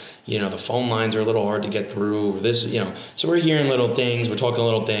them. The phone lines are a little hard to get through, or this, so we're hearing little things. We're talking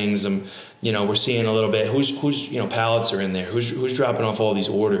little things. We're seeing a little bit who's pallets are in there, who's dropping off all these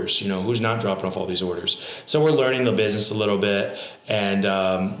orders, who's not dropping off all these orders. So we're learning the business a little bit, and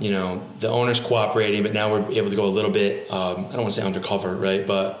the owner's cooperating, but now we're able to go a little bit, I don't want to say undercover, right?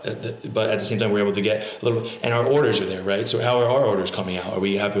 But at the same time, we're able to get a little, and our orders are there, right? So how are our orders coming out? Are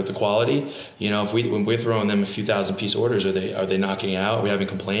we happy with the quality? When we're throwing them a few thousand piece orders, are they knocking it out? Are we having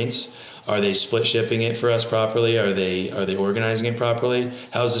complaints? Are they split shipping it for us properly? Are they organizing it properly?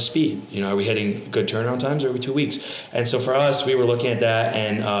 How's the speed? Are we hitting good turnaround times, or are we 2 weeks? And so for us, we were looking at that,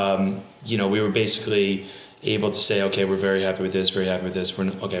 and we were basically able to say, okay, we're very happy with this, very happy with this. We're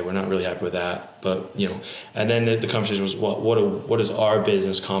not really happy with that, but And then the conversation was, what does our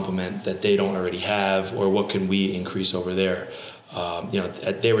business complement that they don't already have, or what can we increase over there?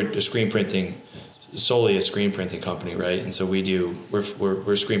 They were screen printing. Solely a screen printing company, right? And so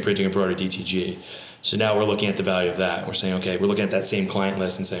we're screen printing a broader DTG. So now we're looking at the value of that. We're saying, okay, we're looking at that same client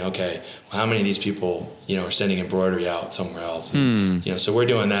list and saying, okay, well, how many of these people, are sending embroidery out somewhere else? And, so we're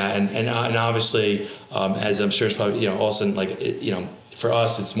doing that, and obviously, as I'm sure it's probably, also like, for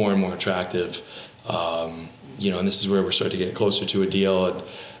us, it's more and more attractive, and this is where we're starting to get closer to a deal,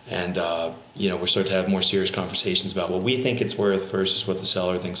 and we're starting to have more serious conversations about what we think it's worth versus what the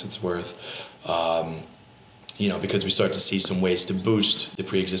seller thinks it's worth. Because we start to see some ways to boost the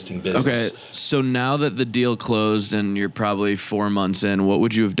pre-existing business. Okay, so now that the deal closed and you're probably 4 months in, what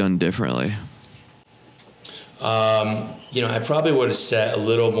would you have done differently? I probably would have set a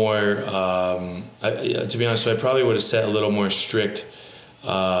little more, to be honest, I probably would have set a little more strict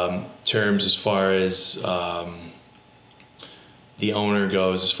terms as far as the owner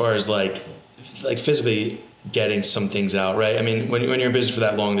goes, as far as like physically getting some things out, right? I mean, when you're in business for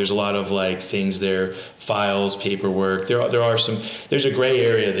that long, there's a lot of like things there, files, paperwork. There's a gray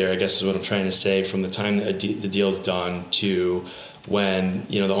area there, I guess is what I'm trying to say, from the time that the deal's done to when,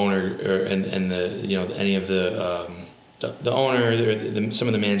 the owner and the, any of the owner, some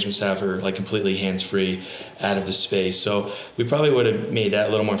of the management staff are like completely hands-free out of the space. So we probably would have made that a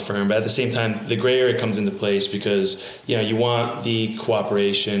little more firm. But at the same time, the gray area comes into place because, you want the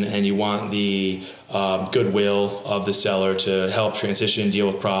cooperation and you want the goodwill of the seller to help transition, deal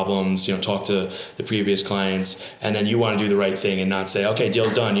with problems, talk to the previous clients. And then you want to do the right thing and not say, okay,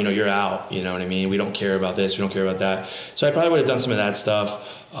 deal's done, you're out. You know what I mean? We don't care about this. We don't care about that. So I probably would have done some of that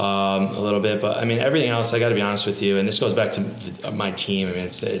stuff. A little bit, but I mean, everything else, I got to be honest with you, and this goes back to my team. I mean,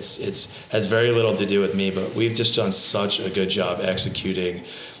 it's has very little to do with me, but we've just done such a good job executing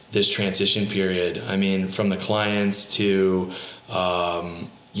this transition period. I mean, from the clients to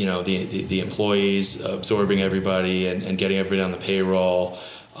the employees, absorbing everybody and getting everybody on the payroll.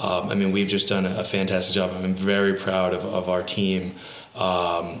 I mean, we've just done a fantastic job. I'm very proud of our team. The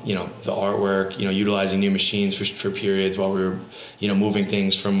artwork, utilizing new machines for periods while we were, moving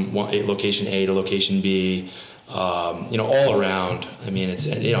things from location A to location B, all around. I mean, it's,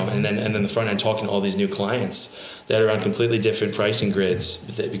 and then the front end, talking to all these new clients that are on completely different pricing grids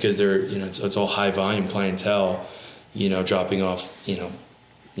because they're, it's all high volume clientele, dropping off,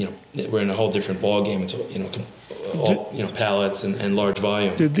 we're in a whole different ball game. It's, pallets and large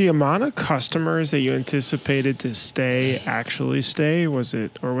volume. Did the amount of customers that you anticipated to stay actually stay? Was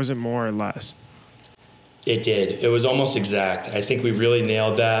it more or less? It did. It was almost exact. I think we really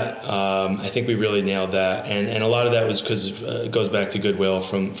nailed that. And a lot of that was because it goes back to goodwill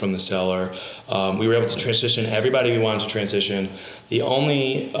from the seller. We were able to transition everybody we wanted to transition. The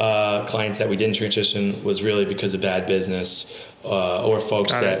only clients that we didn't transition was really because of bad business or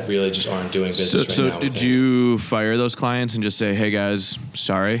folks that really just aren't doing business right now. So did you fire those clients and just say, hey guys,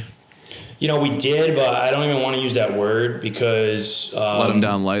 sorry? We did, but I don't even want to use that word because... let them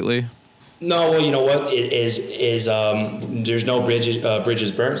down lightly? No, well, you know what it is there's no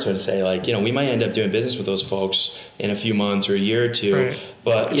bridges burnt, so to say. Like, we might end up doing business with those folks in a few months or a year or two, right.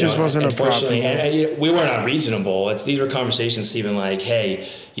 But it just wasn't unfortunately, and we weren't unreasonable. These were conversations, Stephen, like, hey,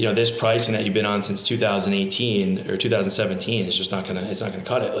 this pricing that you've been on since 2018 or 2017 is just not gonna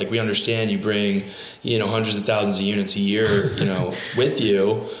cut it. Like, we understand you bring hundreds of thousands of units a year, with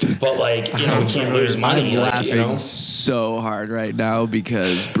you, but like, we can't lose money. I'm laughing so hard right now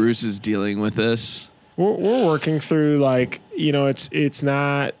because Bruce is dealing with this. We're working through it's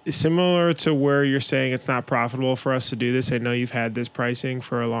not similar to where you're saying it's not profitable for us to do this. I know you've had this pricing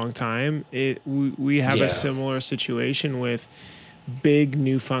for a long time. We have a similar situation with big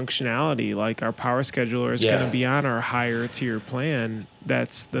new functionality. Like our power scheduler is going to be on our higher tier plan.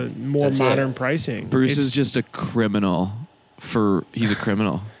 That's the more modern pricing. Bruce is just a criminal. He's a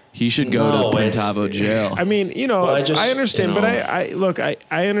criminal. He should go to Printavo jail. I mean, I understand, but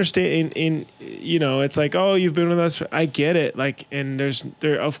I understand it's like, oh, you've been with us. I get it. Like, and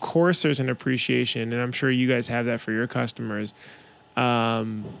of course there's an appreciation, and I'm sure you guys have that for your customers.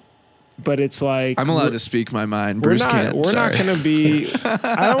 But it's like, I'm allowed to speak my mind. Bruce can't. We're not going to be,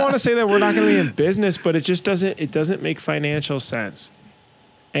 I don't want to say that we're not going to be in business, but it just doesn't make financial sense.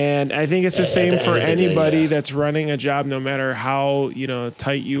 And I think it's the same for anybody that's running a job, no matter how,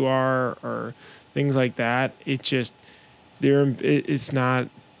 tight you are or things like that. It's not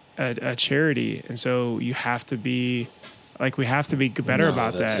a charity. And so you have to be we have to be better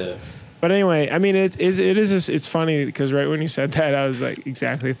about that. But anyway, I mean, it's funny because right when you said that, I was like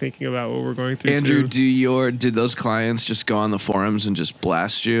exactly thinking about what we're going through. Andrew, did those clients just go on the forums and just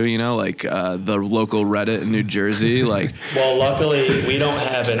blast you? The local Reddit in New Jersey, like. Well, luckily we don't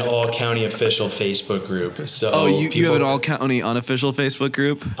have an all county official Facebook group. So you have an all county unofficial Facebook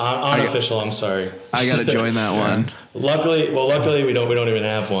group? Unofficial. I'm sorry. I got to join that one. Luckily we don't even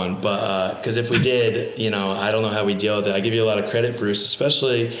have one. But because if we did, I don't know how we deal with it. I give you a lot of credit, Bruce,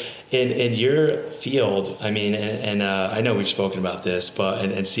 especially in your field. I mean, and I know we've spoken about this, but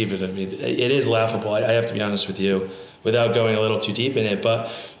and Steve, I mean, it is laughable. I have to be honest with you, without going a little too deep in it. But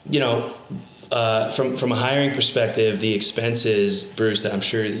from a hiring perspective, the expenses, Bruce, that I'm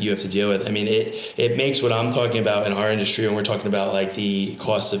sure you have to deal with. I mean, it makes what I'm talking about in our industry, when we're talking about like the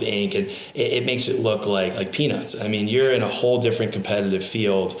costs of ink, and it makes it look like peanuts. I mean, you're in a whole different competitive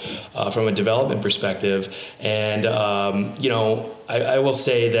field from a development perspective, and I will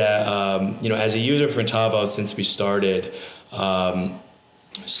say that as a user for Printavo since we started.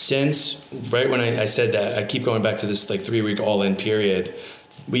 Since right when I said that, I keep going back to this like 3-week all-in period.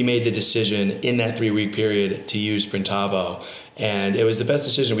 We made the decision in that 3-week period to use Printavo, and it was the best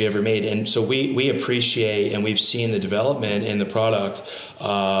decision we ever made. And so we appreciate, and we've seen the development in the product,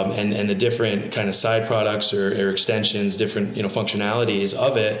 and the different kind of side products or extensions, different functionalities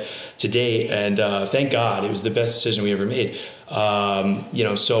of it to date. And thank God, it was the best decision we ever made.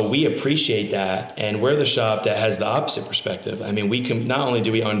 So we appreciate that, and we're the shop that has the opposite perspective. I mean, we can not only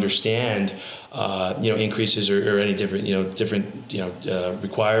do we understand increases or any different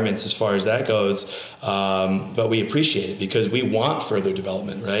requirements as far as that goes, but we appreciate it because we want further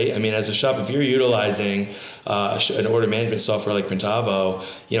development, right? I mean, as a shop, if you're utilizing an order management software like Printavo,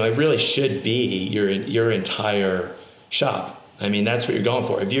 it really should be your entire shop. I mean, that's what you're going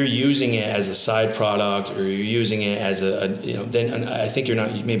for. If you're using it as a side product, or you're using it as then I think you're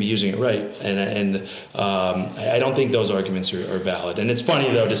not maybe using it right. And I don't think those arguments are valid. And it's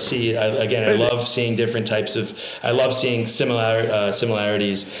funny though to see. I love seeing different types of. I love seeing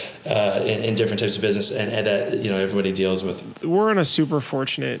similarities in different types of business, and that everybody deals with. We're in a super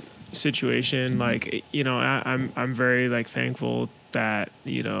fortunate situation. Like I'm very thankful that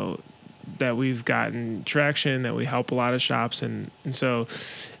that we've gotten traction, that we help a lot of shops, and so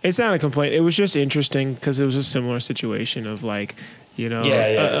it's not a complaint. It was just interesting because it was a similar situation of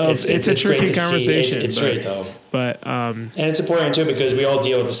it's a tricky conversation. It's great though, but and it's important too because we all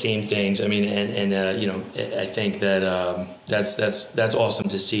deal with the same things. I mean, and I think that that's awesome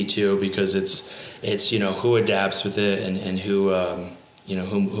to see too, because it's who adapts with it and who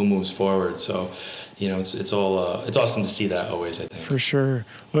who moves forward. So. It's awesome to see that always, I think. For sure.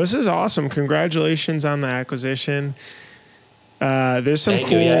 Well, this is awesome. Congratulations on the acquisition. There's some Thank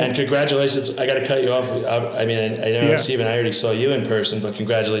cool. you. Yeah, and congratulations. I got to cut you off. I mean, I know Stephen. I already saw you in person, but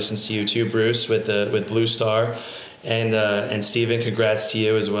congratulations to you too, Bruce, with Blue Star, and Stephen. Congrats to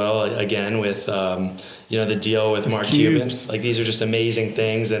you as well. Again, with the deal with Mark Cuban. Like, these are just amazing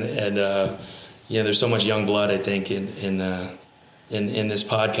things, and there's so much young blood, I think, in this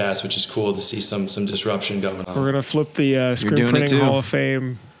podcast, which is cool to see some disruption going on. We're gonna flip the screen printing Hall of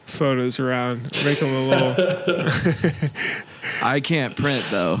Fame photos around, make them a little. I can't print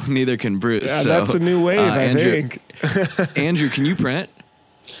though. Neither can Bruce. Yeah, so, that's the new wave, Andrew, I think. Andrew, can you print?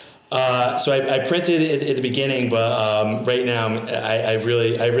 So I printed it at the beginning, but right now I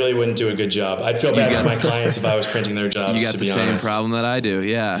really wouldn't do a good job. I'd feel bad for my clients if I was printing their jobs. You got the same problem that I do.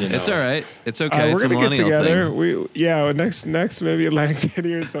 Yeah, it's all right. It's okay. We're it's gonna get together. Thing. Next maybe Atlantic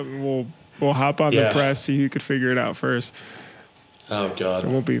City or something. We'll hop on the press, see who could figure it out first. Oh God, it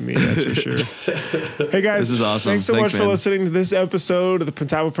won't be me, that's for sure. Hey guys, this is awesome. Thanks so much for listening to this episode of the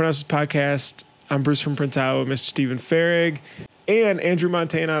Printavo Print Houses podcast. I'm Bruce from Printavo, Mr. Stephen Farrig, and Andrew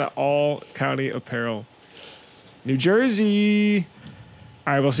Montana out of All County Apparel, New Jersey.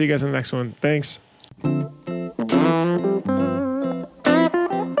 All right, we'll see you guys in the next one. Thanks.